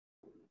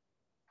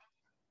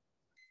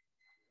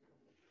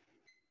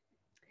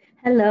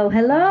Hello,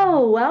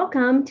 hello.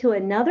 Welcome to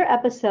another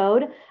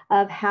episode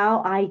of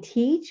How I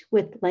Teach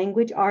with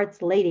Language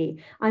Arts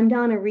Lady. I'm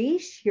Donna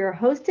Reish, your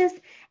hostess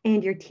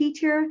and your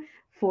teacher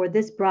for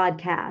this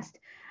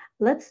broadcast.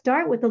 Let's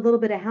start with a little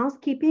bit of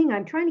housekeeping.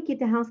 I'm trying to keep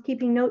the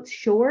housekeeping notes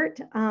short.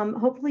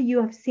 Hopefully, you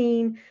have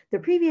seen the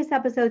previous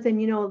episodes and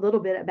you know a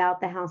little bit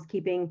about the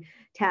housekeeping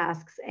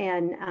tasks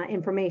and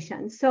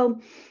information.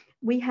 So,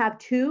 we have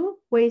two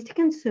ways to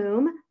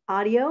consume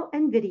audio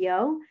and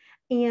video,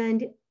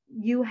 and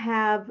you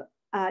have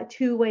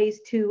two ways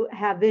to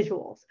have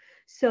visuals.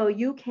 So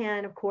you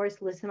can, of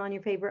course, listen on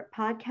your favorite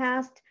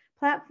podcast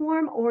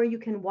platform, or you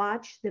can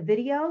watch the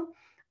video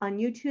on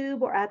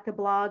YouTube or at the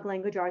blog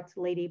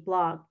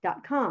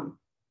languageartsladyblog.com.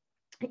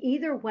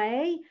 Either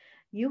way,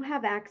 you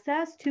have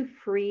access to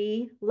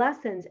free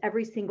lessons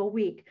every single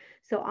week.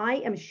 So I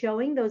am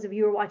showing those of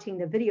you who are watching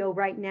the video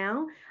right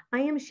now,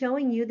 I am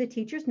showing you the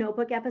Teacher's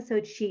Notebook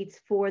episode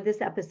sheets for this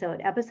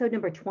episode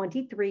number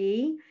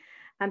 23,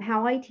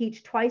 How I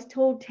Teach Twice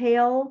Told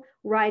Tale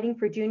Writing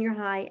for Junior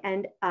High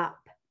and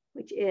Up,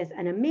 which is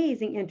an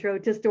amazing intro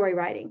to story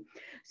writing.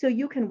 So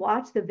you can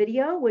watch the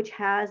video, which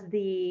has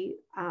the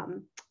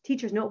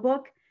Teacher's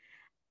Notebook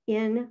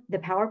in the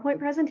PowerPoint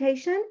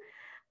presentation,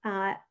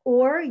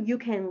 or you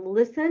can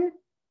listen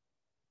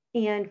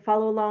and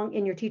follow along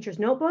in your teacher's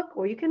notebook,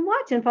 or you can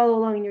watch and follow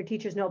along in your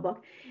teacher's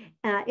notebook.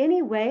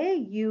 Any way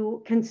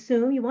you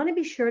consume, you want to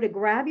be sure to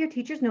grab your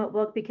teacher's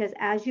notebook, because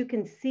as you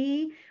can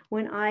see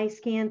when I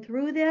scan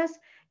through this,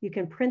 you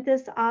can print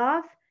this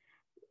off,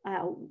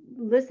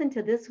 listen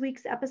to this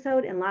week's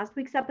episode and last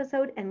week's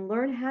episode and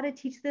learn how to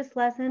teach this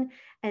lesson,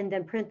 and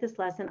then print this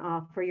lesson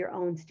off for your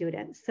own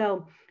students.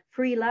 So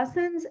free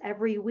lessons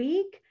every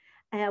week.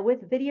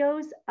 With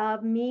videos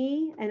of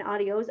me and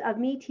audios of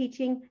me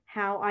teaching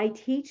how I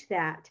teach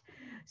that.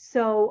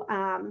 So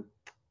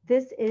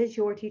this is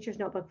your teacher's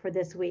notebook for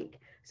this week.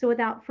 So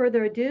without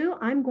further ado,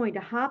 I'm going to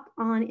hop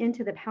on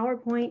into the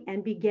PowerPoint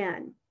and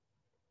begin.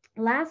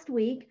 Last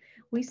week,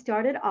 we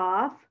started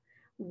off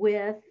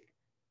with,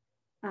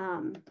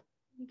 let me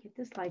get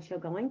this slideshow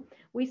going.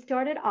 We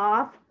started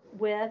off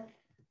with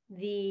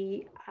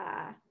the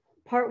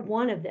part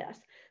one of this.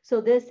 So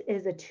this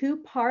is a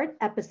two-part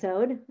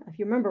episode. If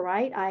you remember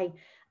right, I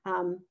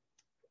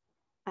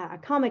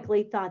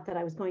comically thought that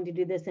I was going to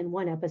do this in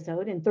one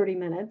episode in 30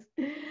 minutes,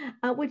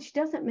 which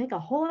doesn't make a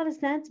whole lot of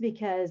sense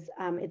because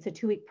it's a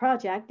two-week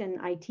project and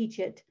I teach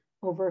it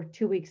over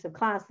 2 weeks of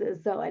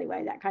classes. So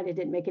anyway, that kind of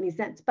didn't make any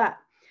sense. But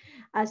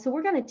so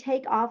we're going to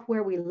take off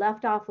where we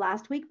left off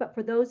last week. But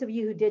for those of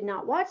you who did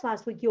not watch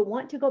last week, you'll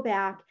want to go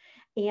back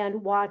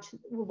and watch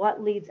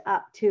what leads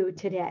up to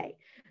today.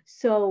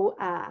 So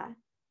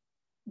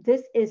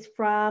this is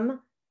from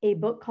a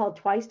book called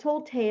Twice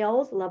Told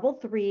Tales, Level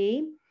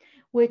 3,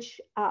 which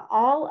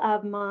all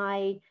of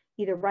my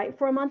either Write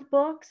for a Month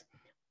books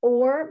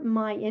or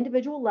my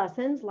individual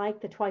lessons, like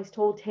the Twice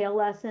Told Tale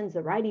lessons,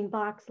 the Writing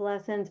Box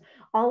lessons,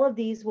 all of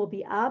these will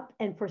be up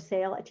and for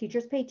sale at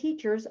Teachers Pay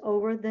Teachers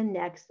over the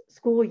next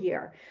school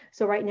year.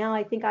 So right now,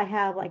 I think I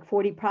have like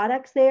 40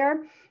 products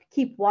there.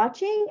 Keep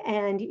watching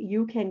and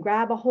you can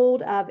grab a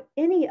hold of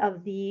any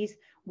of these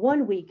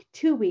 1 week,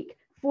 2 week,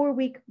 4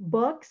 week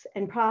books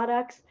and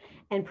products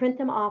and print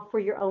them off for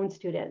your own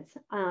students.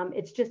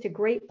 It's just a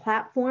great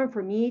platform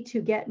for me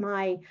to get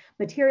my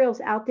materials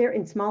out there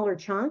in smaller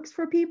chunks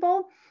for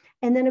people.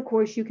 And then of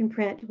course you can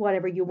print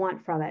whatever you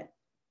want from it.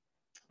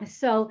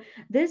 So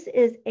this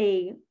is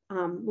a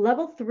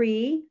level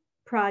 3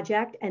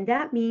 project, and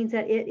that means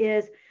that it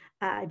is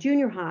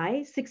junior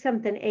high, 6th,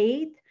 7th, and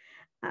 8th.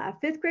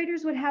 5th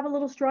graders would have a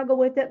little struggle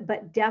with it,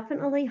 but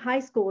definitely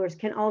high schoolers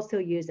can also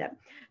use it.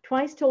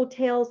 Twice Told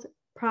Tales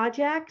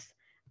projects,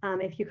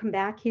 if you come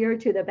back here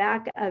to the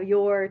back of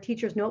your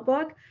teacher's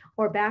notebook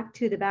or back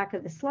to the back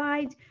of the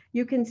slides,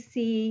 you can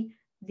see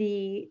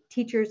the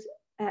teacher's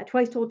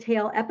Twice Told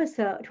Tale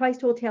episode, Twice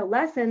Told Tale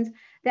lessons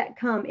that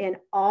come in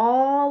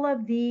all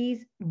of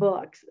these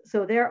books.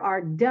 So there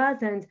are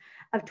dozens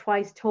of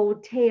Twice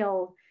Told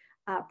Tale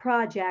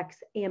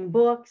projects and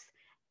books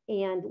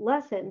and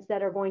lessons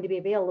that are going to be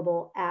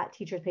available at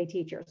Teachers Pay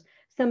Teachers.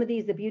 Some of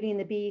these, the Beauty and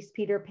the Beast,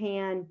 Peter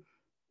Pan,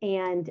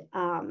 and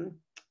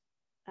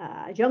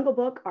Jungle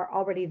Book are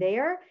already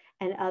there,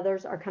 and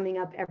others are coming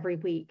up every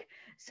week.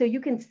 So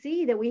you can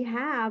see that we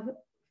have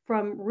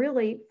from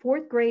really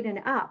 4th grade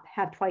and up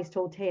have Twice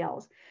Told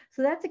Tales.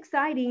 So that's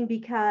exciting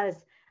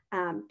because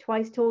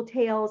Twice Told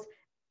Tales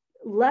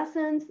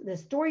lessons, the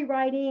story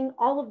writing,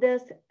 all of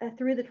this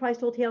through the Twice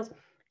Told Tales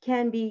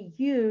can be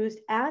used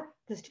at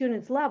the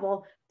student's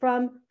level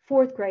from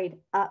 4th grade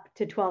up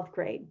to 12th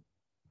grade.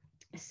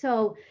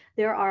 So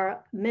there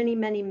are many,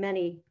 many,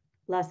 many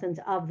lessons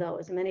of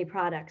those, many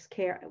products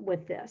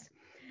with this.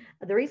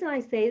 The reason I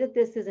say that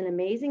this is an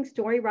amazing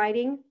story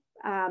writing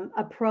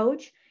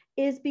approach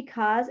is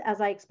because,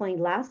 as I explained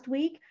last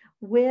week,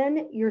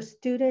 when your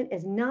student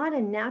is not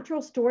a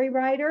natural story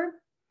writer,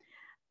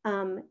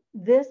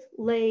 this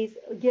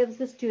gives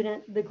the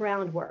student the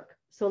groundwork.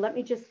 So let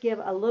me just give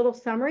a little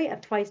summary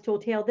of Twice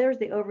Told Tale. There's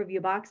the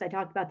overview box. I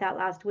talked about that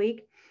last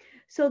week.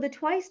 So the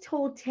Twice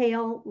Told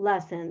Tale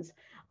lessons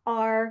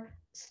are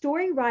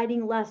story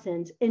writing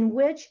lessons in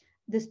which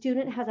the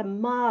student has a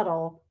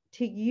model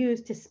to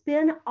use to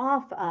spin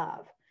off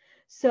of.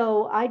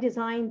 So I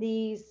designed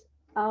these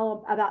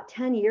about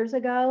 10 years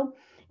ago.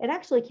 It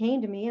actually came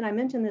to me, and I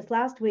mentioned this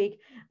last week,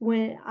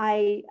 when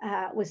I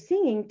was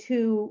singing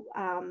to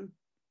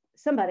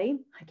somebody,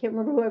 I can't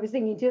remember who I was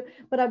singing to,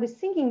 but I was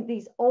singing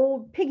these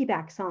old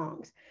piggyback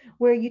songs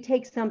where you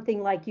take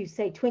something like, you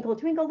say, twinkle,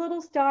 twinkle,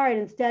 little star, and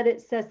instead it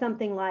says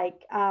something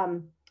like,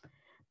 I'm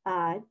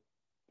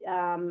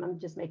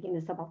just making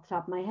this up off the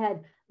top of my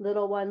head.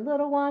 Little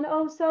one,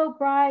 oh, so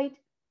bright,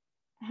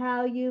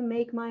 how you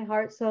make my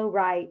heart so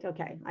right.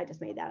 Okay, I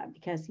just made that up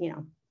because, you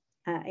know,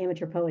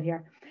 amateur poet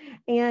here.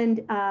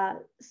 And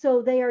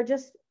so they are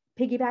just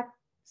piggyback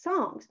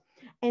songs.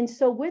 And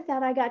so with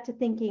that, I got to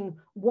thinking,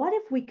 what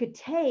if we could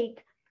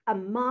take a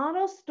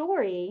model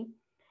story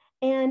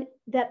and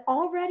that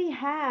already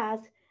has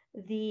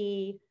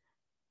the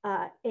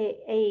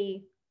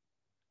a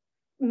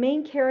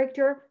main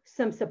character,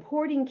 some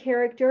supporting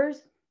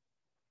characters,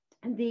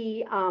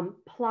 the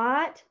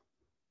plot,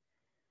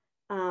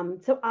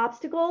 so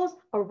obstacles,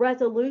 a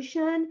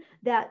resolution,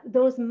 that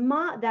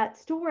that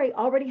story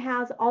already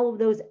has all of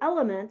those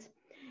elements,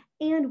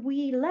 and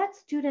we let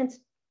students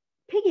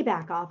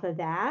piggyback off of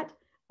that,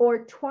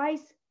 or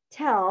twice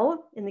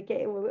tell, in the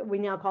case we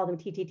now call them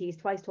TTTs,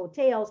 twice told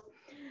tales,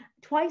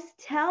 twice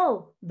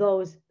tell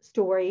those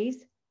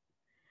stories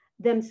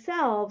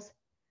themselves,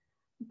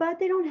 but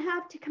they don't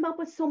have to come up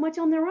with so much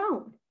on their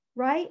own,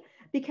 right?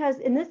 Because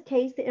in this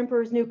case, The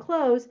Emperor's New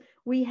Clothes,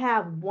 we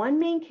have one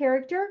main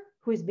character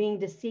who is being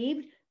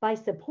deceived by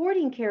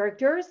supporting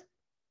characters,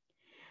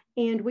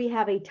 and we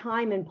have a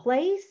time and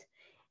place,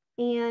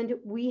 and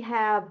we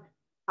have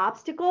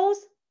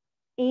obstacles,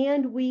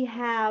 and we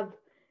have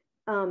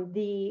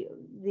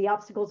the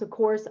obstacles, of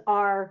course,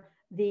 are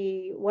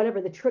the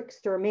whatever the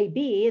trickster may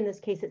be. In this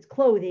case, it's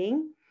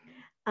clothing,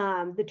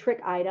 the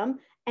trick item,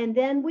 and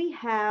then we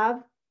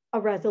have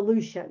a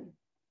resolution,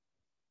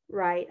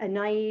 right? A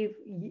naive,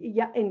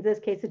 in this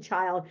case, a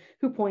child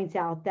who points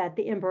out that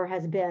the emperor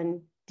has been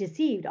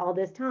deceived all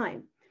this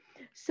time.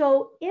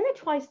 So in a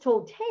twice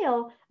told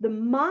tale, the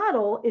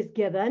model is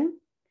given,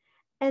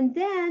 and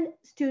then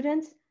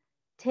students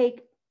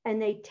take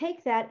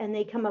that and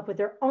they come up with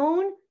their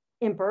own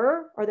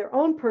emperor or their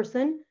own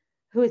person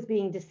who is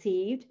being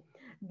deceived,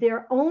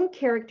 their own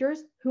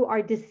characters who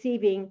are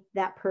deceiving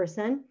that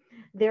person,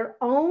 their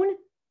own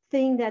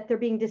thing that they're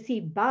being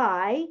deceived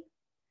by,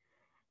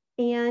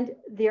 and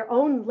their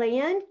own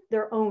land,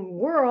 their own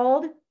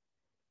world,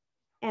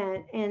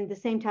 and the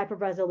same type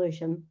of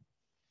resolution,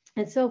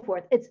 and so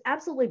forth. It's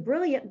absolutely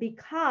brilliant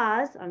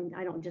because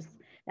I don't just,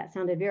 that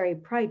sounded very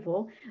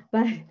prideful,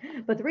 but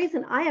the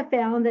reason I have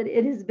found that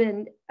it has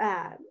been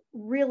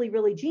really,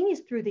 really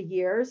genius through the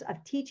years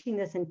of teaching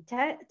this and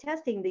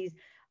testing these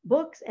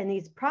books and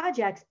these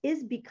projects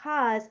is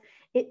because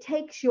it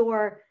takes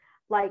your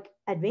like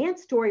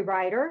advanced story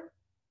writer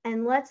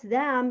and lets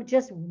them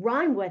just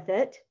run with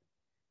it,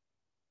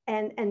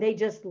 and they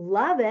just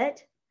love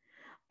it.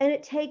 And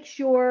it takes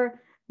your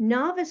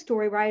novice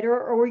story writer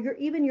or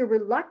even your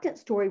reluctant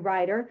story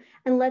writer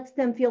and lets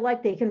them feel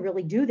like they can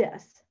really do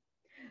this.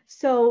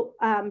 So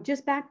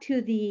just back to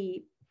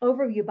the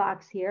overview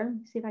box here,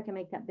 see if I can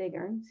make that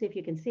bigger, see if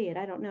you can see it.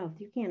 I don't know if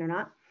you can or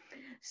not.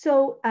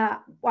 So I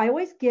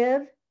always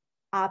give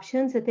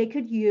options that they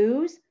could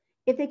use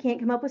if they can't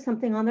come up with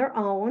something on their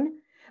own.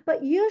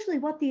 But usually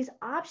what these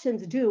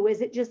options do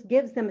is it just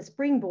gives them a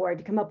springboard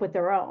to come up with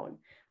their own,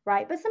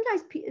 right? But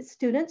sometimes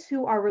students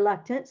who are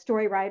reluctant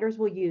story writers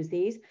will use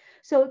these.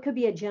 So it could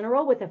be a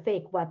general with a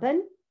fake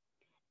weapon,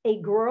 a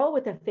girl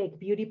with a fake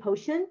beauty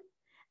potion,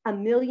 a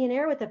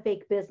millionaire with a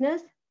fake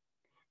business,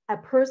 a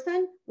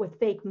person with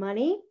fake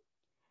money,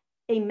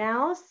 a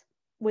mouse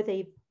with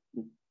a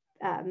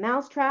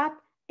mouse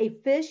trap, a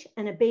fish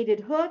and a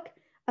baited hook,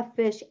 a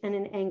fish and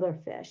an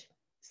anglerfish.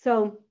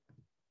 So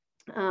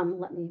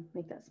let me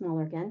make that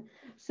smaller again.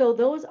 So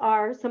those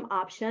are some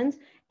options.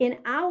 In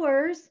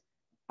ours,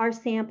 our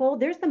sample,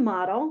 there's the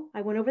model.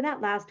 I went over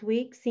that last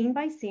week, scene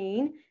by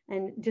scene,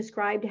 and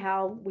described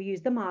how we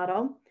use the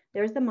model.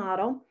 There's the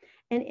model.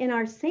 And in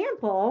our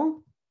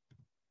sample,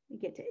 we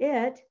get to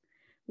it,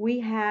 we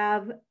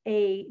have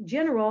a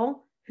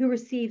general who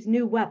receives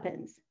new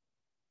weapons.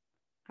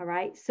 All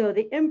right, so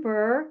the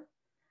emperor,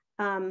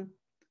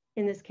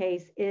 in this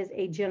case, is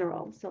a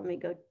general. So let me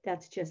go,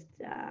 that's just,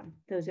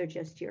 those are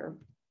just your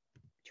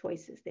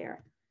choices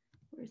there.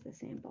 Where's the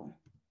sample?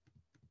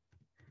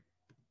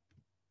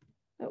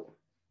 Oh,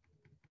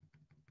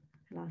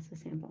 I lost the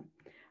sample.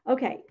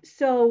 Okay,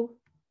 so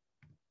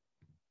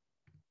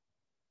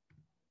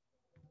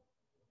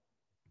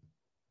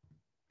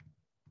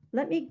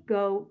let me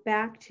go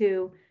back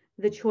to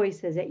the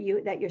choices that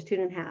your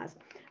student has.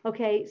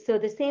 Okay, so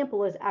the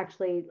sample is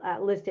actually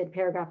listed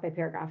paragraph by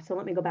paragraph. So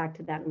let me go back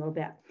to that in a little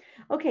bit.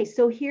 Okay,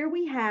 so here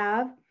we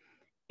have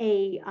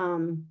the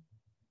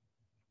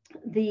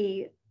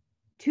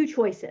two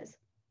choices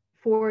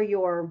for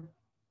your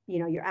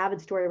your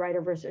avid story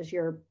writer versus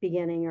your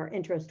beginning or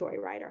intro story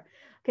writer.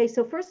 Okay,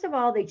 so first of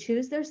all, they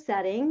choose their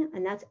setting,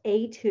 and that's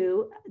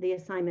A2, the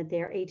assignment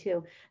there,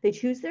 A2. They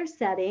choose their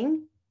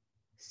setting.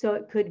 So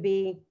it could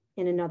be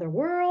in another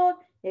world,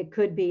 it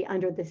could be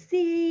under the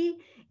sea,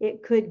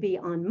 it could be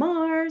on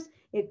Mars,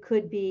 it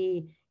could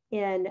be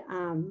in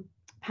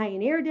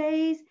pioneer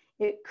days,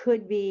 it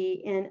could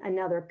be in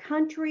another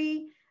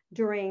country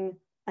during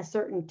a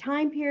certain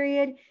time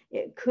period,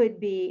 it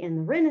could be in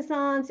the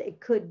Renaissance, it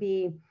could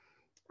be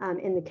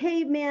in the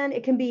caveman,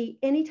 it can be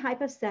any type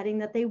of setting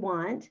that they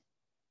want.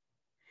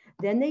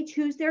 Then they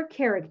choose their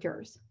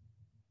characters.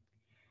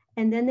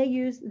 And then they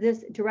use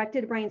this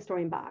directed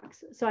brainstorming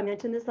box. So I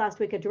mentioned this last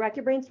week, a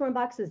directed brainstorming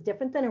box is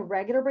different than a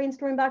regular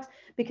brainstorming box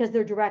because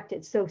they're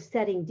directed. So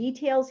setting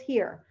details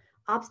here,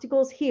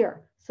 obstacles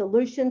here,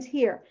 solutions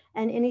here,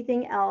 and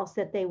anything else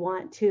that they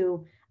want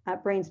to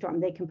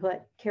brainstorm. They can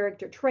put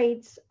character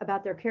traits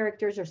about their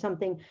characters or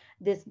something.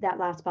 That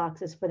last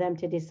box is for them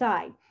to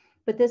decide.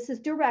 But this is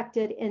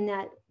directed in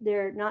that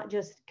they're not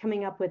just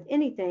coming up with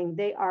anything.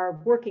 They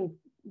are working,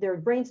 they're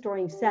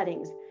brainstorming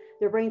settings.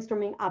 They're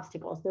brainstorming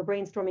obstacles, they're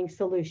brainstorming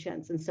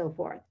solutions, and so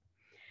forth.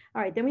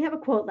 All right, then we have a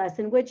quote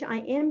lesson, which I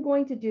am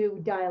going to do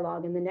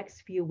dialogue in the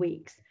next few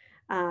weeks,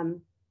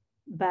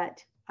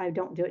 but I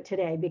don't do it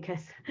today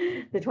because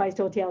the Twice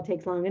Told Tale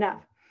takes long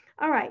enough.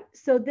 All right,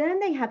 so then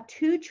they have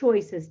two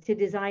choices to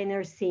design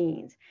their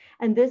scenes.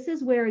 And this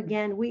is where,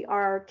 again, we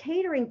are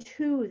catering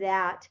to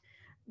that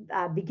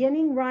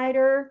beginning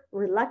writer,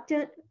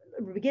 reluctant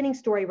beginning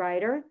story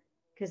writer,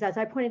 because as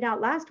I pointed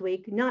out last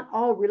week, not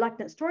all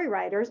reluctant story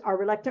writers are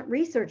reluctant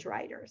research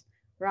writers,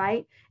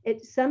 right?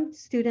 Some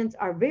students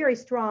are very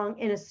strong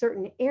in a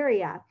certain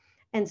area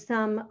and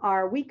some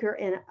are weaker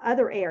in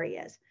other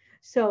areas.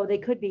 So they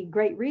could be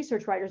great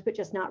research writers, but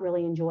just not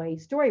really enjoy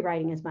story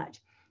writing as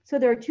much. So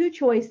there are two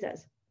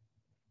choices.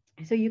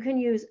 So you can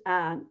use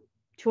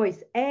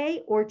choice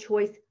A or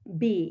choice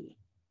B.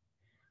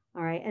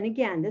 All right, and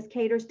again, this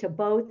caters to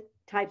both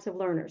types of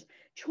learners.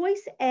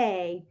 Choice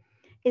A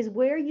is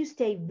where you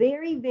stay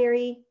very,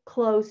 very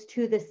close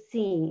to the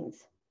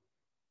scenes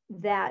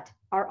that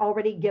are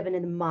already given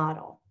in the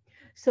model.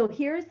 So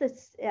here's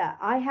this,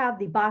 I have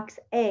the box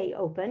A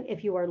open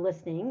if you are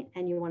listening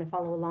and you want to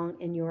follow along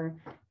in your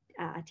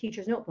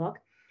teacher's notebook.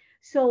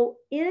 So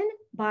in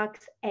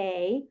box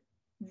A,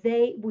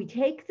 we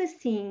take the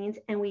scenes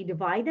and we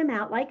divide them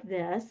out like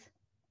this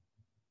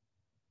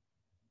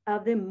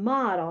of the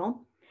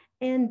model,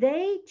 and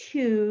they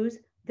choose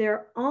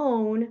their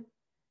own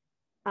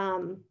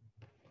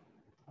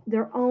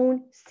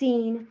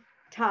scene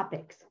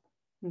topics,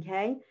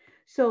 okay?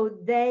 So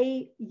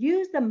they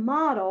use the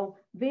model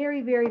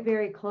very, very,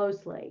 very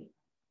closely,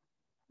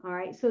 all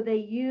right? So they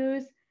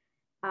use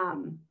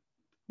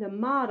the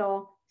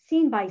model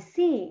scene by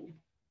scene.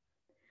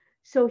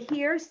 So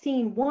here,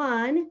 scene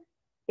 1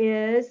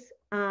 is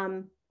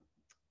the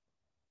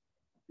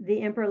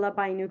emperor loved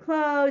buying new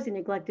clothes and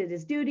neglected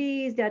his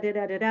duties, da, da,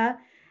 da, da, da.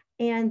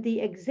 And the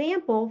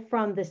example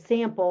from the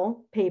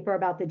sample paper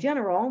about the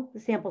general, the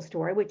sample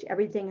story, which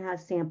everything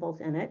has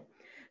samples in it.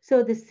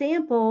 So the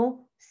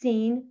sample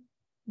scene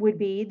would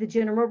be the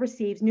general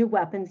receives new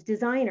weapons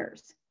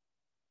designers.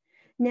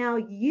 Now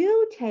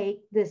you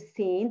take this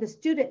scene, the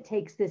student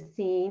takes this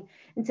scene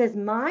and says,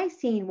 my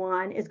scene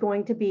 1 is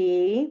going to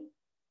be,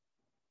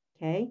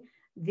 okay,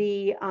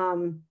 the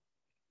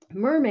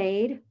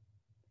mermaid,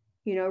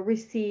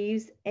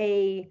 receives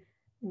a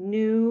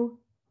new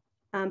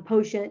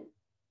potion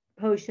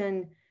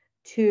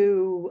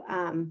to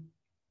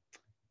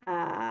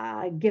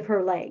give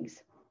her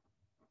legs.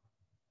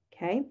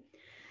 Okay,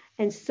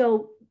 and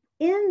so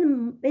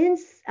in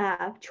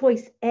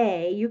choice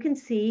A, you can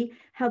see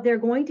how they're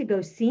going to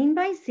go scene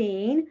by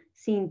scene.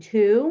 Scene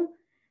 2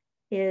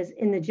 is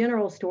in the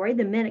general story,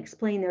 the men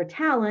explain their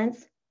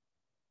talents.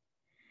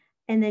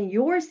 And then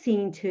your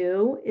scene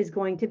 2 is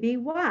going to be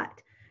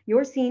what?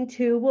 Your scene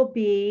 2 will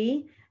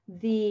be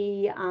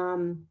the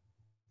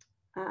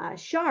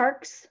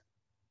sharks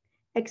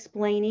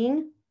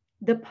explaining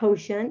the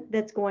potion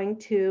that's going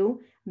to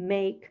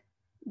make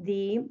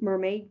the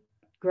mermaid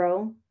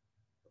grow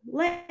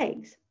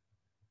legs.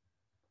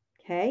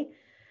 Okay,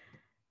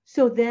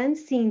 so then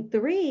scene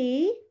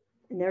 3,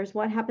 and there's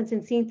what happens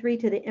in scene 3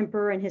 to the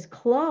emperor and his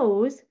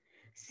clothes.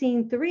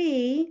 Scene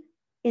 3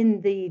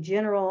 in the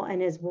general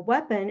and his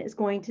weapon is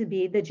going to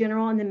be the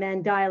general and the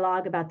men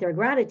dialogue about their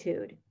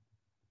gratitude.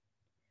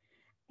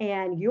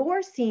 And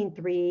your scene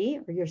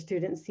 3, or your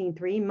student's scene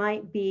 3,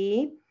 might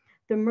be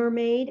the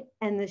mermaid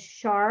and the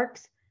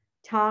sharks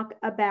talk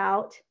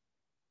about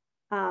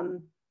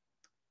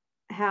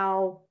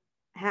how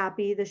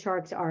happy the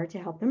sharks are to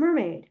help the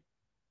mermaid.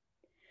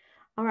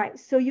 All right,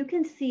 so you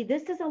can see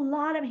this is a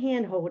lot of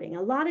hand holding,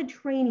 a lot of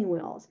training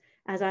wheels,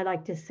 as I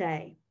like to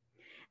say.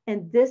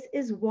 And this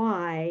is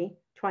why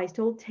Twice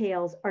Told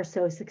Tales are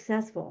so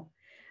successful,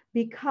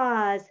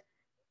 because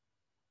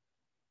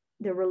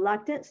the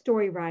reluctant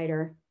story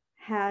writer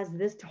has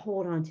this to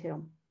hold on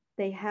to.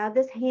 They have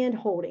this hand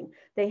holding.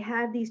 They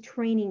have these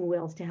training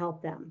wheels to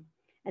help them.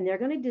 and they're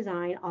going to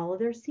design all of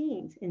their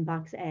scenes in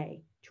box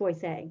A,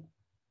 choice A.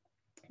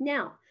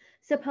 Now,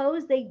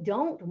 suppose they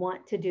don't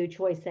want to do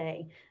choice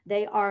A.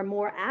 They are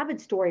more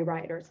avid story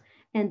writers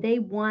and they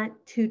want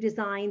to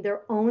design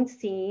their own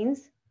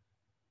scenes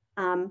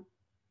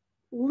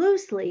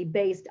loosely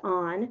based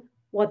on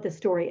what the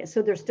story is.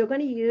 So they're still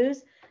going to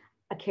use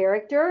a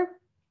character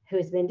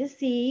who's been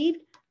deceived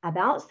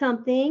about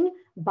something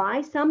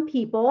by some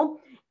people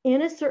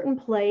in a certain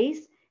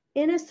place,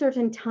 in a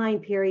certain time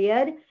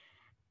period,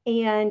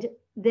 and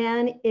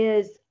then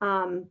is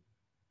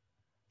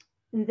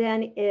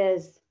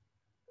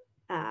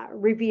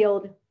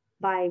revealed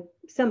by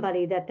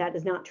somebody that that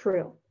is not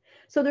true.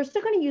 So they're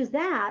still going to use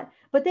that,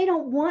 but they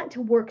don't want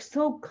to work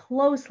so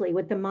closely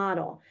with the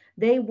model.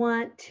 They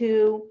want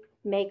to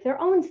make their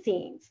own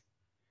scenes.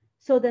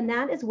 So then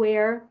that is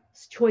where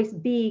choice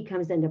B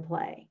comes into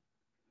play.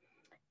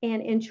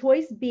 And in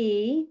choice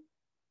B,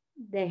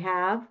 they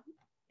have,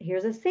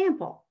 here's a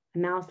sample. A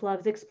mouse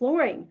loves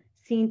exploring.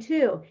 Scene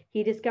 2,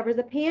 he discovers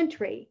a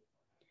pantry.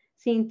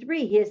 Scene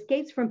 3, he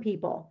escapes from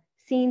people.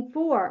 Scene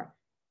 4,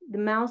 the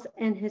mouse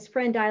and his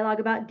friend dialogue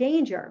about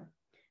danger.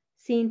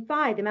 Scene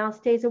 5, the mouse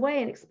stays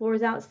away and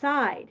explores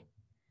outside.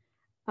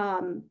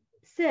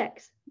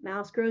 6,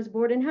 mouse grows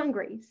bored and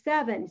hungry.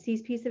 7,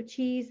 sees piece of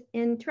cheese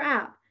in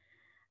trap.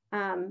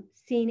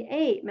 Scene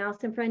 8,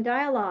 mouse and friend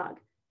dialogue.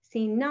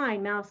 Scene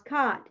 9, mouse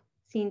caught.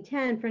 Scene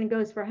 10, friend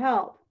goes for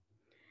help.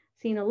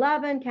 Scene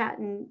 11, cat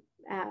and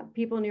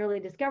people nearly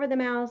discover the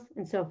mouse,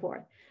 and so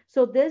forth.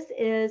 So this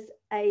is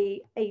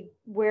a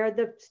where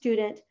the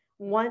student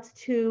wants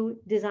to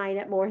design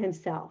it more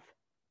himself.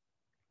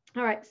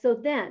 All right, so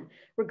then,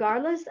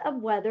 regardless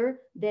of whether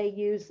they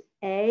use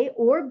A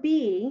or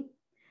B,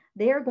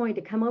 they are going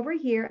to come over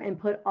here and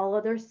put all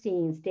of their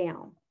scenes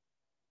down.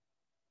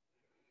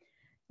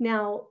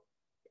 Now,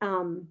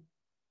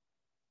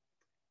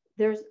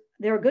 there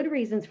are good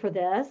reasons for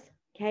this,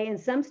 okay? And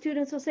some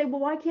students will say,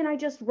 well, why can't I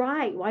just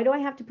write? Why do I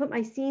have to put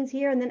my scenes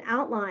here and then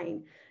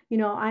outline? You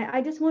know,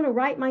 I just want to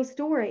write my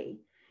story.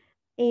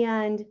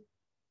 And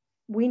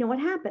we know what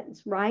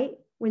happens, right?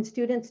 When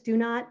students do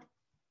not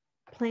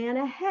plan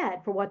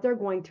ahead for what they're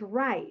going to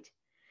write.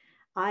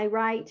 I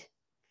write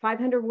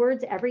 500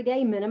 words every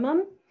day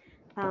minimum,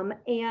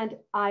 and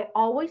I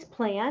always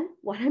plan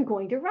what I'm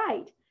going to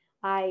write.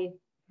 I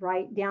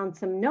write down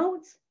some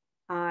notes,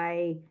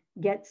 I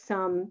get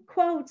some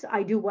quotes,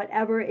 I do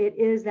whatever it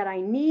is that I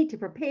need to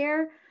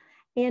prepare,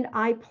 and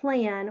I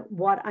plan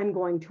what I'm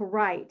going to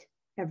write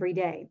every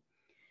day.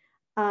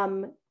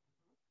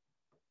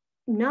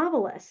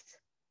 Novelists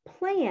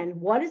plan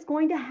what is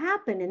going to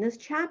happen in this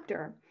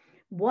chapter,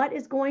 what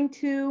is going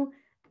to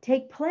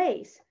take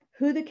place,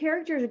 who the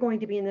characters are going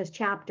to be in this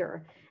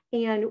chapter,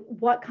 and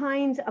what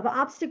kinds of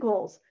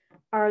obstacles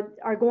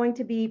are going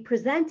to be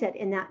presented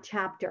in that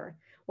chapter,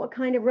 what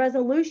kind of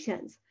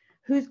resolutions,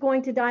 who's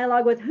going to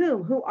dialogue with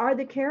whom, who are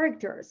the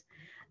characters.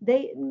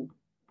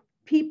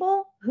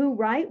 People who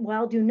write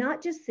well do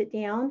not just sit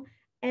down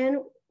and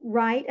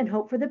write and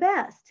hope for the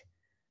best.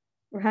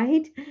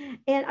 Right?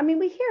 And I mean,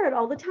 we hear it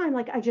all the time.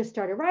 Like, I just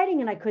started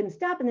writing and I couldn't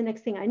stop. And the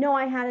next thing I know,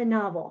 I had a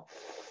novel.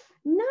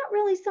 Not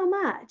really so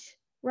much,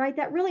 right?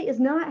 That really is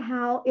not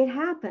how it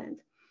happens.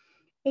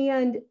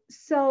 And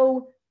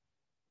so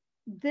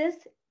this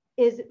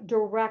is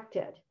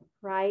directed,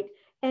 right?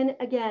 And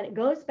again, it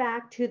goes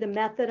back to the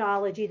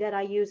methodology that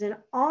I use in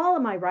all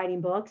of my writing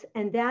books,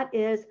 and that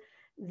is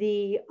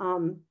the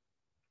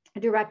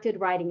directed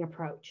writing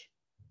approach.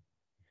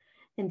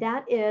 And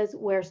that is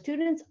where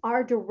students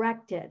are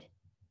directed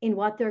in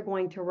what they're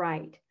going to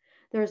write.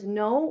 There's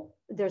no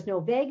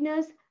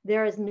vagueness.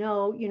 There is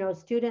no,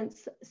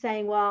 students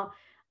saying, well,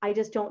 I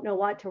just don't know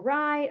what to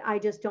write. I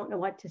just don't know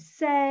what to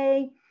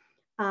say.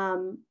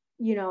 I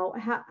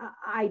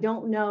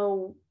don't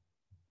know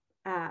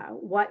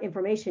what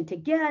information to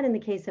get in the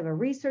case of a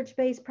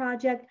research-based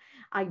project.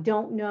 I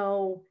don't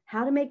know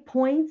how to make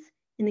points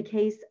in the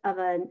case of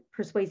a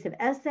persuasive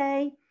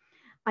essay.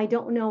 I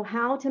don't know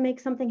how to make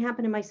something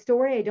happen in my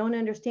story. I don't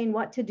understand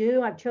what to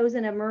do. I've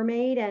chosen a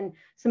mermaid and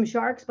some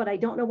sharks, but I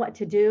don't know what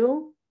to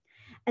do.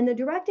 And the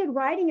directed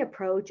writing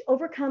approach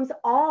overcomes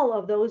all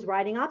of those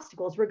writing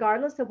obstacles,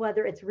 regardless of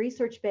whether it's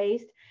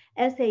research-based,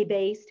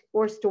 essay-based,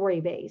 or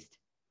story-based,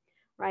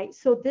 right?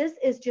 So this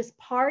is just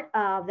part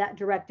of that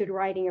directed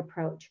writing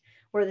approach,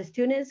 where the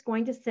student is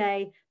going to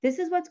say, this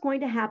is what's going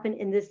to happen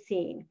in this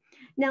scene.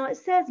 Now it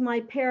says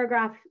my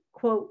paragraph,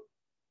 quote,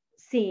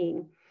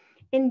 scene.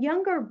 In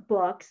younger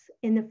books,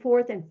 in the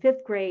 4th and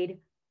 5th grade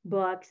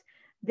books,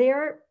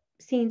 their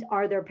scenes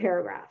are their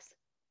paragraphs.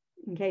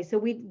 Okay, so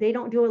they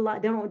don't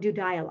do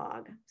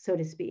dialogue, so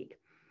to speak.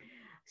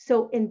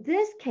 So in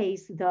this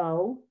case,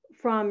 though,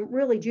 from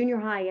really junior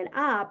high and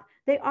up,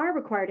 they are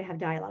required to have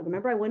dialogue.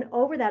 Remember, I went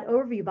over that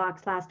overview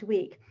box last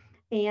week.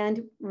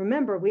 And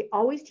remember, we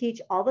always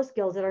teach all the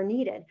skills that are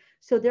needed.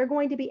 So they're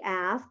going to be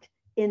asked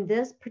in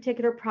this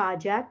particular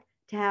project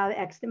to have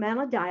X amount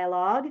of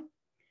dialogue,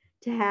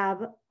 to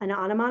have an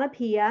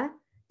onomatopoeia,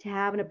 to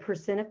have a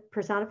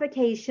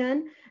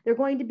personification. They're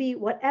going to be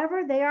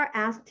whatever they are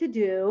asked to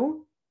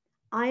do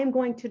I am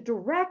going to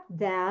direct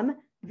them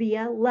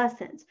via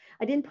lessons.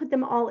 I didn't put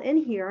them all in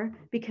here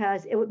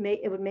because it would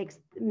makes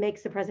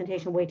the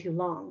presentation way too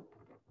long.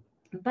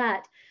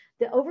 But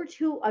over a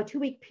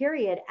 2-week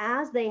period,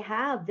 as they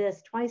have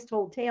this Twice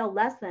Told Tale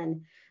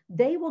lesson,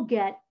 they will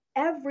get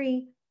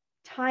every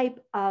type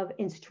of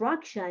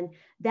instruction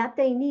that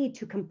they need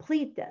to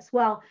complete this.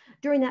 Well,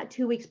 during that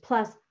 2 weeks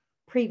plus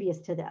previous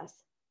to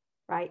this,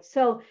 right?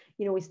 So,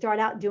 we start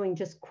out doing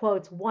just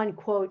quotes, one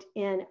quote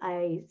in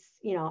a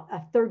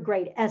 3rd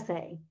grade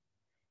essay,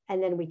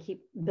 and then we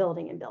keep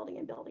building and building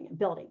and building and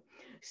building.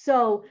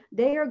 So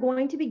they are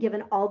going to be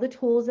given all the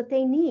tools that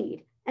they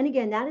need. And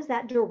again, that is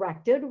that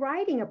directed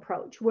writing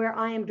approach where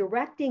I am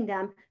directing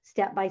them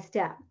step by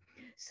step.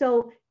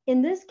 So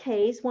in this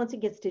case, once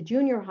it gets to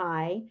junior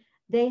high,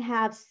 they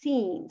have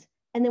scenes.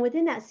 And then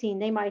within that scene,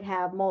 they might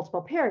have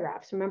multiple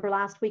paragraphs. Remember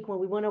last week when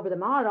we went over the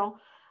model,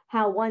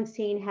 how one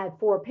scene had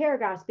 4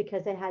 paragraphs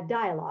because it had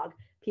dialogue,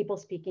 people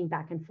speaking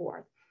back and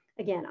forth.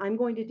 Again, I'm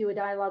going to do a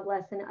dialogue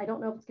lesson. I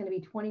don't know if it's going to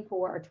be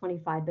 24 or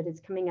 25, but it's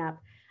coming up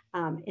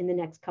in the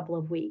next couple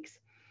of weeks.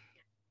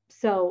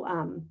 So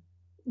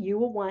you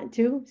will want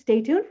to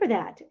stay tuned for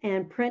that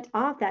and print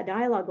off that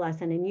dialogue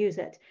lesson and use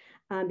it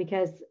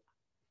because,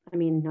 I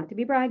mean, not to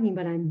be bragging,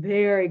 but I'm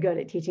very good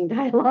at teaching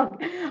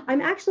dialogue. I'm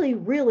actually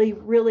really,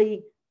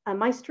 really,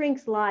 my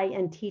strengths lie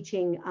in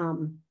teaching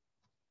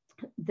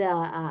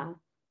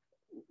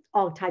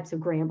all types of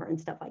grammar and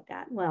stuff like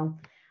that. Well,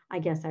 I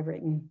guess I've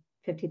written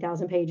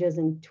 50,000 pages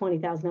and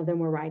 20,000 of them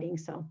were writing.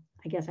 So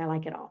I guess I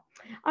like it all.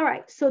 All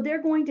right. So they're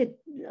going to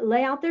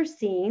lay out their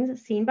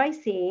scenes, scene by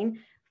scene,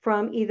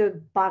 from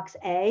either box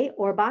A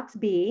or box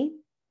B.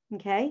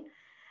 Okay.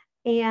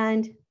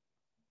 And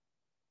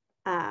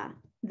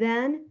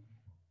then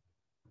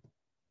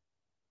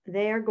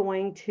they're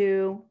going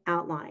to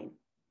outline.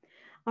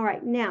 All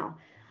right. Now,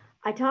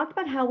 I talked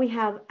about how we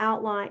have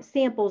outline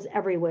samples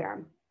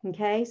everywhere.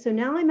 Okay. So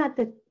now I'm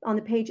on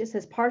the page, it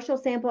says partial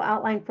sample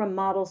outline from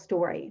model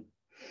story.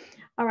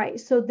 All right,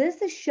 so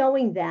this is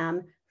showing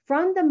them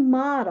from the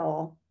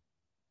model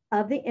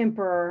of the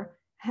emperor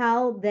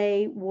how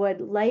they would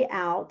lay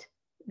out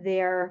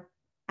their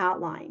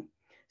outline.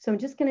 So I'm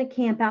just going to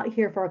camp out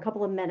here for a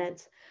couple of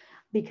minutes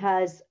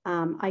because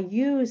I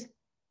use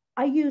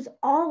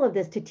all of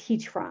this to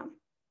teach from.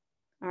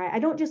 All right, I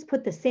don't just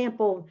put the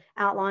sample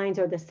outlines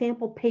or the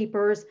sample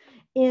papers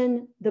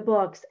in the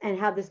books and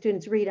have the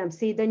students read them.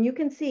 See, then you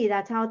can see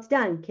that's how it's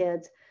done,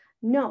 kids.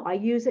 No, I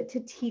use it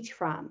to teach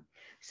from.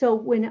 So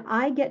when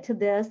I get to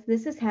this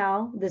is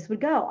how this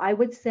would go. I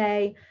would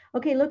say,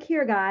 okay, look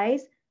here,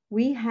 guys.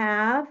 We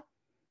have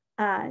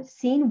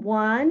scene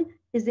 1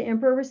 is the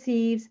emperor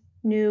receives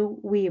new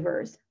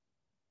weavers.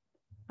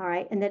 All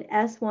right, and then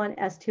S1,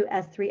 S2,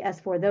 S3,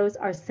 S4, those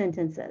are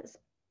sentences.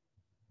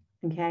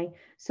 Okay,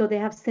 so they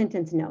have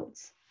sentence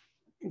notes.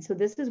 And so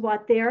this is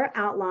what their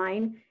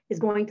outline is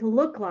going to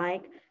look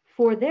like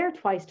for their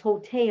Twice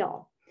Told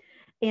Tale.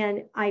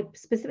 And I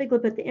specifically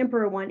put the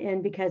emperor one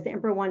in because the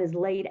emperor one is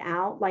laid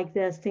out like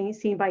this,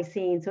 scene by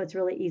scene, so it's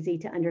really easy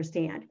to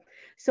understand.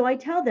 So I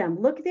tell them,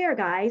 look there,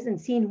 guys, in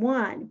scene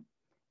 1,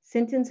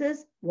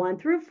 sentences 1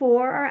 through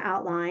 4 are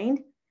outlined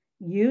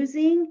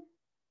using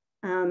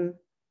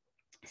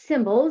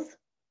symbols,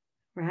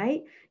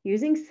 right?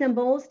 Using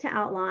symbols to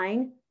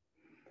outline,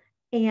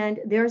 and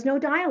there's no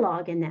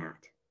dialogue in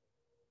that.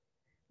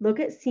 Look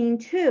at scene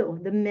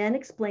 2, the men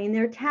explain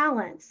their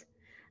talents.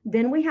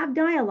 Then we have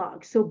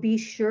dialogue. So be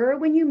sure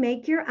when you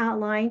make your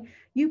outline,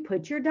 you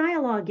put your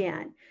dialogue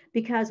in,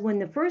 because when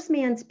the first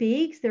man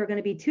speaks, there are going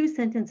to be 2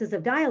 sentences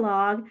of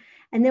dialogue.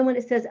 And then when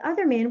it says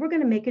other men, we're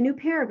going to make a new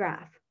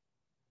paragraph,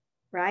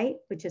 right?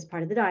 Which is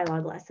part of the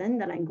dialogue lesson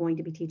that I'm going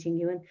to be teaching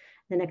you in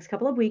the next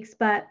couple of weeks.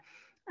 But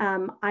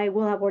I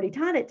will have already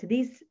taught it to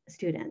these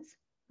students.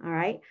 All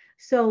right.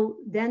 So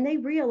then they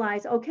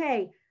realize,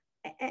 okay,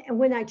 and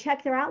when I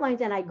check their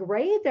outlines and I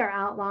grade their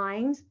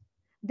outlines,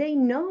 they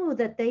know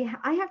that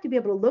I have to be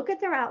able to look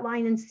at their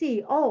outline and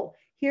see, oh,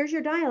 here's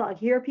your dialogue.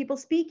 Here are people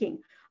speaking.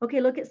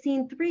 Okay, look at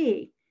scene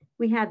 3.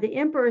 We have the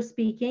emperor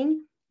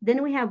speaking.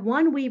 Then we have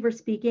one weaver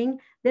speaking.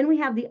 Then we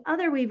have the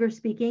other weaver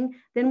speaking.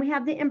 Then we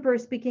have the emperor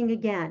speaking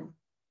again.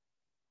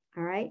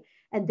 All right.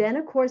 And then,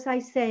 of course, I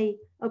say,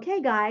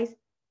 okay, guys,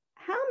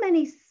 how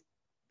many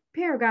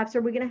paragraphs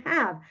are we going to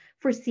have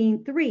for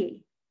scene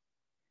 3?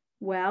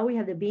 Well, we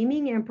have the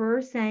beaming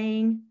emperor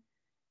saying,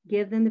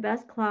 give them the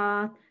best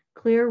cloth,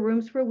 clear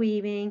rooms for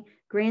weaving,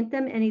 grant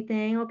them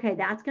anything. Okay,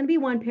 that's going to be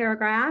one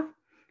paragraph.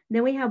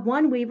 Then we have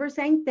one weaver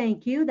saying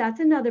thank you.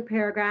 That's another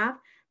paragraph.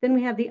 Then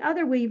we have the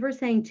other weaver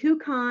saying too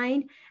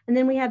kind. And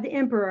then we have the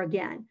emperor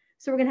again.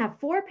 So we're going to have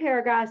 4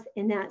 paragraphs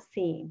in that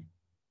scene.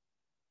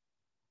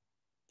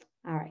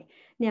 All right.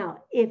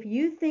 Now, if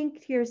you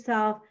think to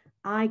yourself,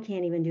 I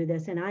can't even do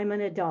this and I'm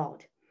an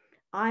adult,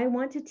 I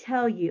want to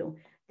tell you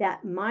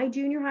that my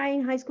junior high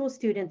and high school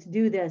students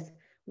do this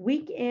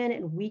week in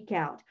and week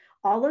out.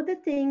 All of the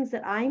things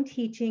that I'm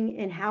teaching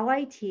and how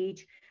I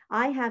teach,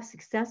 I have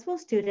successful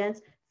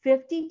students,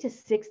 50 to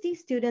 60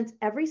 students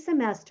every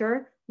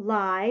semester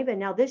live. And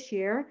now this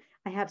year,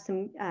 I have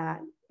some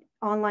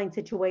online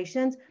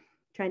situations,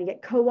 trying to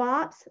get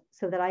co-ops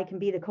so that I can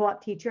be the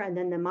co-op teacher and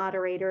then the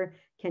moderator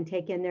can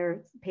take in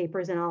their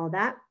papers and all of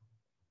that.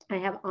 I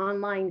have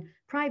online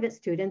private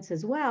students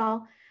as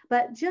well,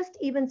 but just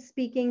even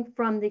speaking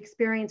from the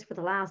experience for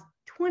the last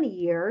 20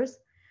 years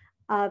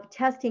of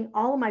testing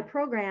all of my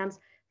programs,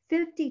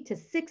 50 to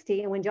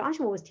 60, and when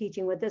Joshua was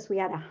teaching with us, we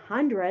had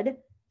 100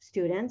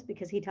 students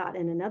because he taught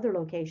in another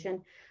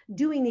location,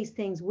 doing these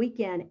things week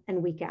in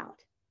and week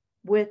out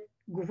with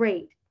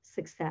great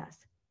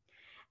success.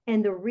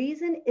 And the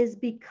reason is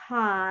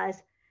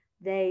because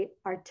they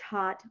are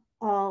taught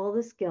all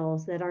the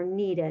skills that are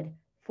needed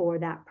for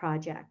that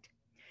project.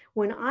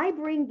 When I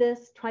bring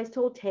this Twice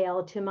Told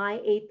Tale to my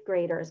 8th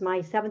graders, my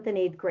 7th and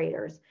 8th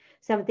graders,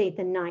 7th, 8th,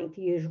 and 9th,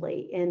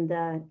 usually in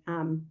the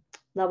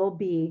level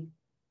B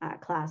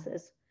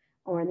classes,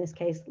 or in this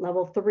case,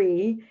 level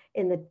 3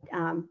 in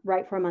the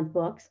Write for a Month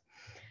books,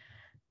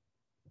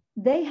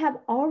 they have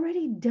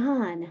already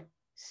done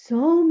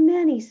so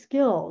many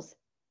skills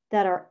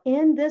that are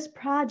in this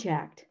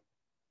project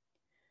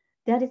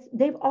that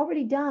they've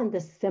already done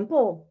the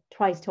simple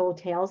Twice Told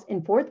Tales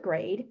in 4th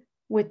grade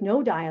with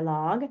no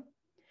dialogue.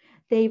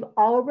 They've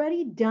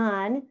already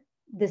done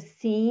the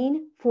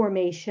scene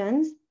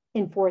formations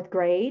in 4th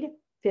grade,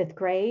 5th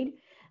grade.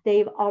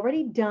 They've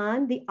already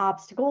done the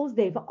obstacles.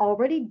 They've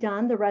already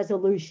done the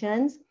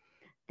resolutions.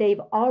 They've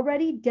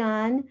already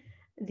done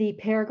the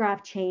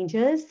paragraph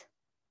changes.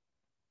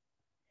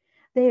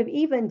 They have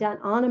even done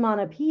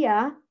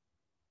onomatopoeia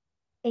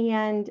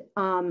and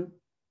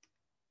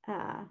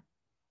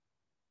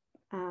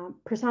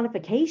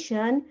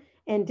personification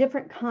and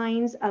different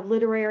kinds of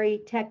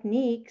literary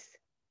techniques.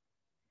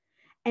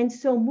 And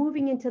so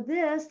moving into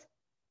this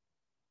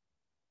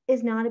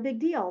is not a big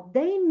deal.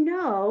 They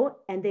know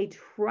and they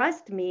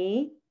trust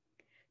me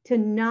to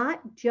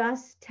not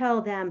just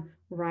tell them,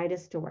 write a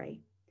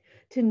story,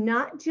 to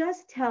not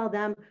just tell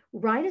them,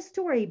 write a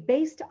story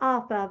based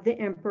off of the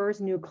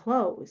Emperor's New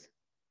Clothes.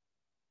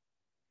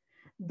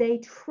 They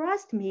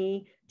trust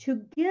me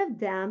to give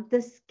them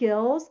the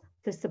skills,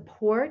 the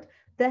support,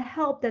 the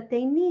help that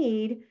they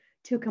need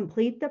to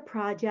complete the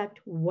project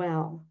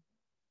well.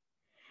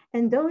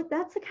 And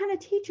that's the kind of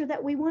teacher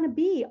that we want to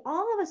be.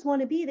 All of us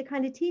want to be the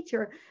kind of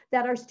teacher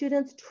that our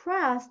students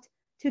trust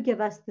to give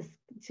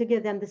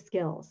them the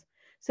skills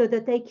so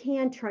that they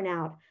can turn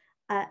out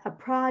a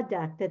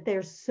product that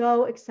they're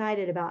so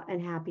excited about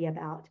and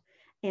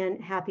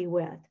happy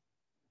with.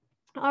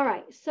 All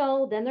right,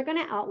 so then they're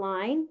going to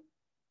outline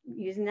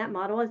using that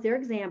model as their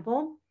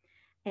example,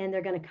 and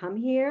they're going to come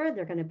here,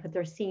 they're going to put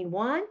their scene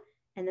 1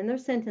 and then their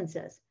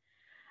sentences.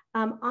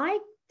 I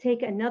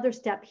take another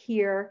step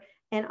here,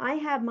 and I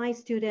have my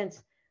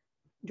students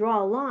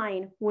draw a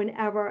line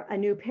whenever a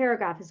new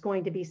paragraph is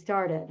going to be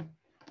started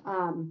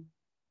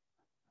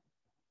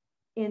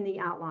in the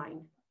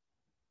outline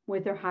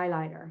with their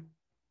highlighter.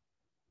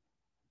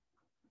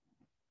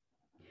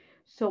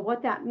 So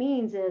what that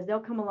means is they'll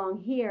come along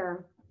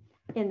here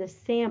in the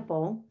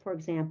sample, for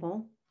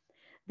example,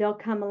 they'll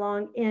come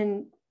along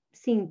in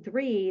scene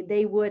 3,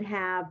 they would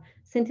have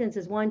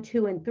sentences 1,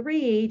 2, and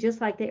 3, just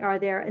like they are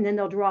there. And then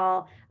they'll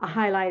draw a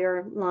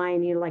highlighter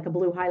line, like a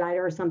blue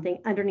highlighter or something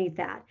underneath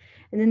that.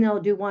 And then they'll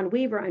do one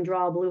weaver and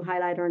draw a blue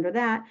highlighter under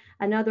that.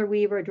 Another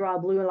weaver, draw a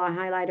blue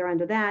highlighter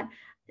under that.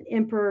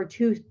 Emperor,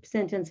 2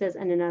 sentences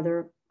and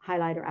another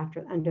highlighter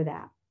under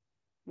that.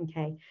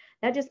 Okay,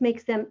 that just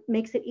makes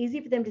it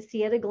easy for them to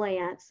see at a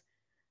glance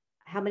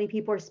how many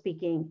people are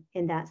speaking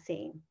in that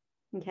scene.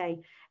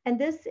 Okay, and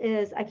this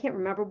is, I can't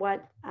remember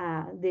what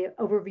the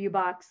overview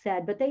box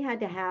said, but they had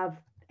to have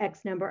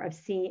X number of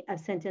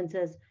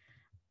sentences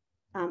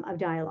of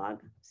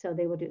dialogue. So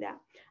they will do that.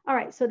 All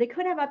right, so they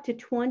could have up to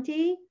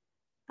 20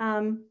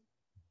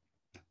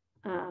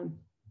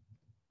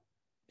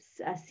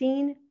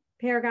 scene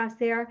paragraphs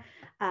there.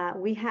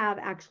 We have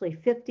actually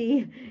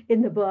 50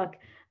 in the book,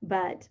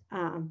 but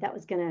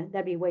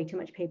that'd be way too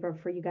much paper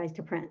for you guys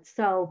to print.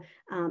 So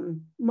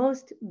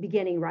most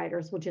beginning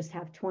writers will just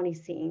have 20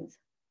 scenes,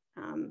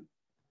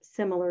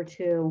 similar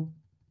to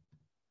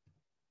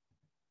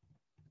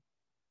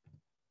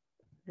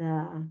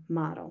the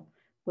model,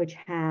 which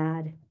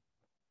had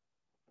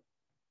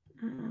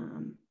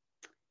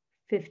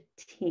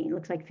 15,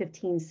 looks like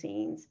 15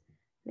 scenes.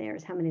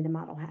 There's how many the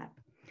model had.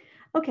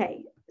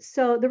 Okay,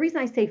 so the reason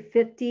I say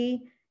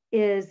 50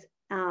 is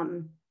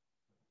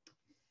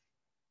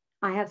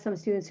I have some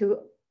students who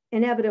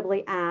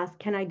inevitably ask,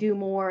 can I do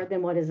more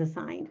than what is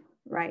assigned,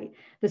 right?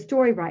 The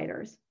story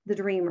writers, the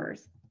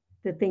dreamers,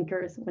 the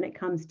thinkers when it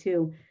comes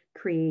to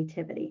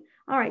creativity.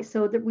 All right,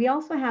 so we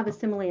also have a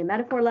simile and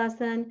metaphor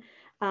lesson.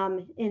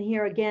 In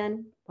here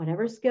again,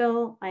 whatever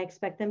skill I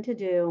expect them to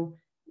do,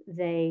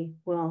 they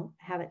will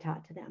have it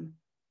taught to them.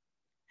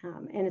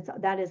 And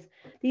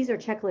these are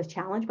checklist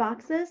challenge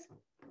boxes.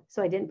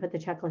 So I didn't put the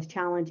checklist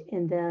challenge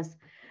in this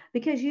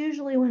because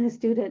usually when a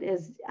student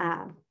has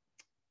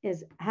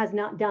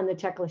not done the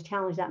checklist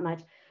challenge that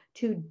much,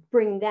 to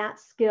bring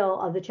that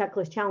skill of the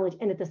checklist challenge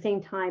and at the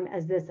same time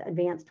as this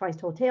advanced Twice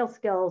Told Tale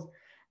skills,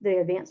 the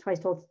advanced Twice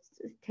Told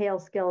Tale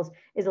skills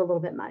is a little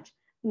bit much.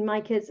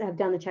 my kids have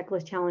done the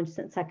checklist challenge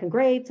since 2nd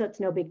grade, so it's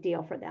no big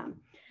deal for them.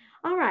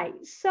 All right,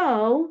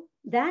 so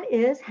that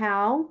is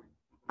how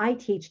I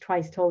teach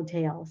Twice Told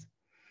Tales.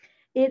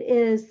 It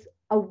is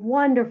a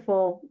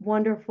wonderful,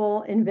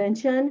 wonderful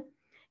invention.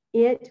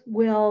 It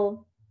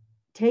will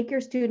take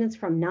your students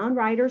from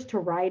non-writers to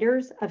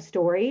writers of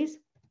stories,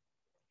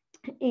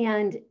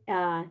 and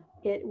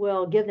it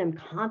will give them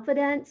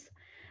confidence.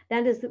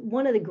 That is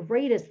one of the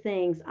greatest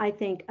things, I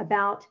think,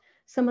 about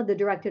some of the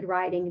directed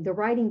writing. The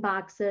writing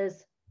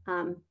boxes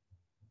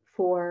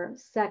for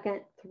 2nd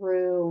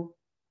through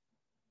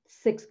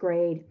 6th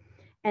grade,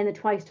 and the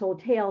Twice Told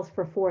Tales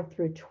for 4th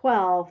through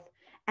 12th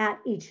at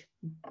each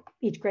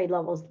grade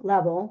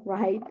level,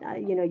 right?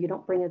 You know, you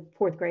don't bring a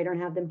 4th grader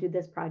and have them do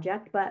this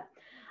project, but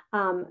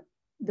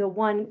the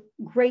one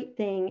great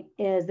thing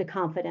is the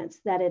confidence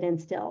that it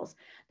instills.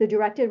 The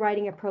directed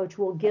writing approach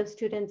will give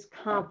students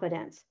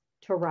confidence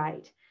to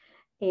write.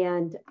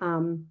 And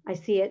I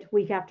see it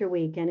week after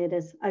week, and it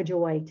is a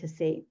joy to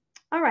see.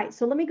 All right,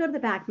 so let me go to the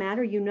back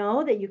matter. You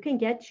know that you can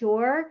get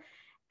your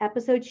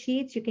episode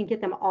sheets. You can get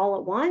them all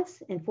at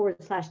once in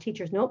 /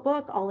 teacher's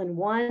notebook, all in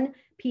one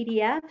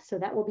PDF. So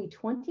that will be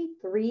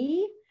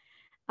 23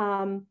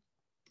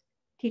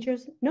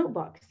 teacher's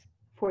notebooks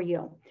for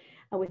you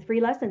with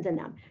free lessons in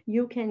them.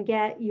 You can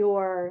get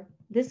your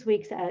this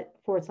week's at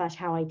 /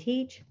 how I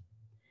teach.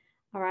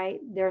 All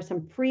right, there are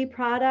some free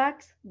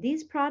products.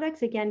 These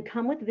products, again,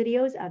 come with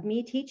videos of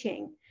me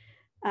teaching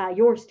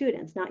your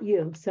students, not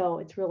you. So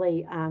it's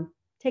really,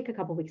 take a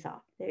couple weeks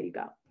off. There you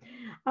go.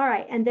 All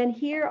right, and then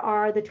here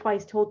are the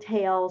Twice Told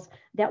Tales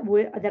that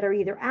are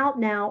either out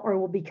now or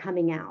will be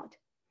coming out.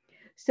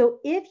 So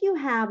if you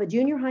have a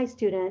junior high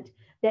student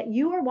that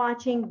you are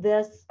watching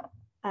this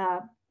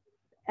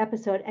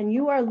episode and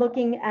you are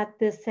looking at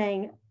this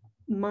saying,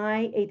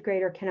 my 8th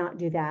grader cannot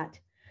do that,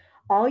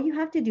 all you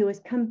have to do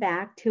is come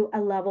back to a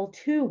level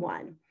 2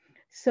 one.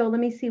 So let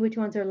me see which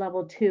ones are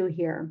level 2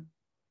 here.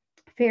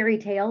 Fairy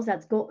Tales,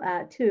 that's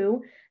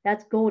 2.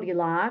 That's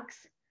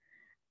Goldilocks.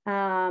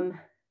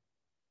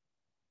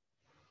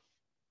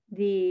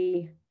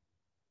 The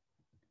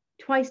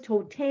Twice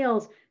Told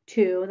Tales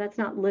 2, that's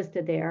not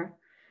listed there.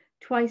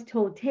 Twice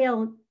Told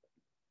Tale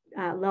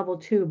level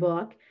 2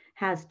 book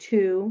has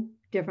 2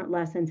 different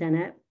lessons in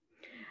it.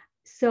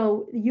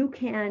 So you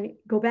can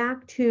go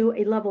back to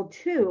a level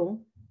 2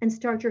 and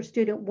start your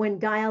student when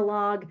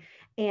dialogue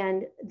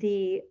and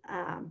the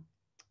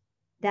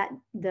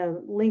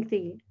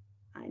lengthy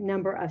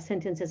number of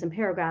sentences and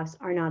paragraphs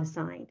are not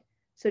assigned.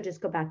 So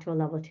just go back to a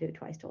level 2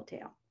 Twice Told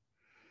Tale.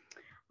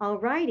 All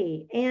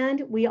righty,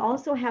 and we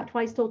also have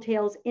Twice Told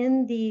Tales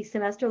in the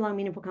semester-long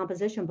meaningful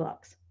composition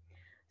books.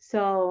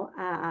 So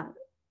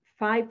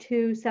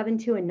 5.2,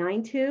 7.2, and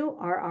 9.2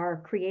 are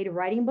our creative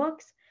writing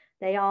books.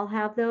 They all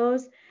have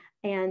those.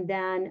 And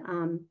then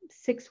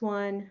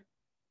 6.1, I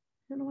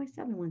don't know why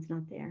 7.1's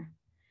not there.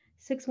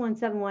 6.1,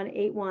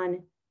 7.1,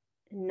 8.1,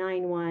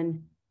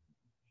 9.1,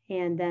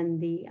 and then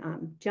the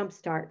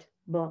Jumpstart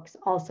books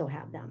also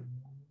have them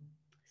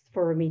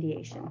for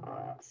remediation.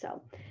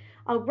 So,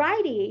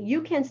 alrighty,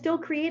 you can still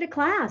create a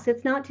class.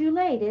 It's not too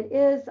late. It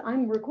is,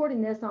 I'm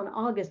recording this on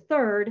August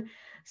 3rd.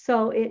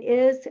 So it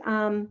is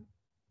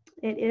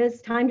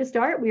time to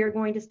start. We are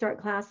going to start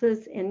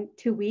classes in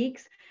 2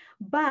 weeks,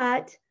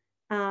 but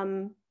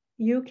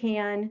you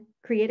can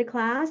create a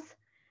class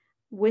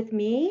with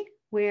me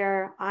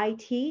where I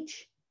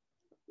teach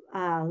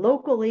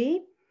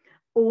locally,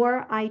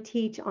 or I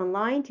teach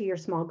online to your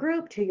small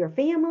group, to your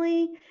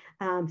family.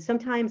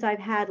 Sometimes I've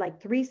had like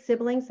 3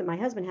 siblings, and my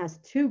husband has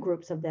 2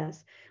 groups of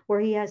this, where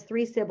he has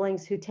 3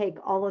 siblings who take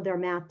all of their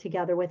math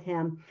together with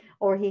him,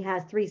 or he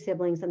has 3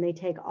 siblings and they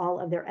take all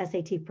of their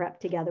SAT prep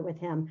together with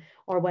him,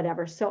 or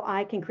whatever. So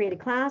I can create a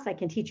class, I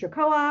can teach your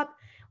co-op,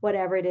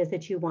 whatever it is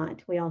that you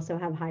want. We also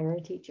have hire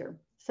a teacher.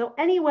 So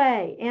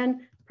anyway,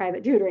 and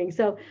private tutoring.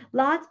 So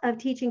lots of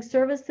teaching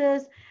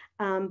services,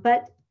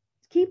 but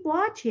keep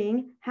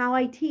watching How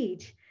I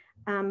Teach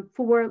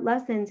for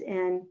lessons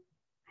in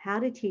how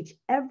to teach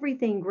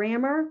everything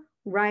grammar,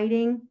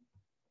 writing,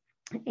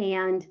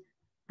 and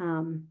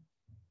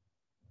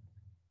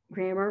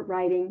grammar,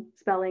 writing,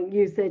 spelling,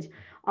 usage,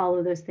 all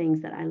of those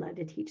things that I love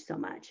to teach so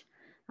much.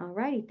 All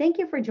righty, thank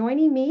you for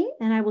joining me,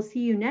 and I will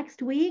see you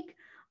next week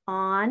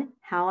on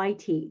How I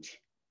Teach.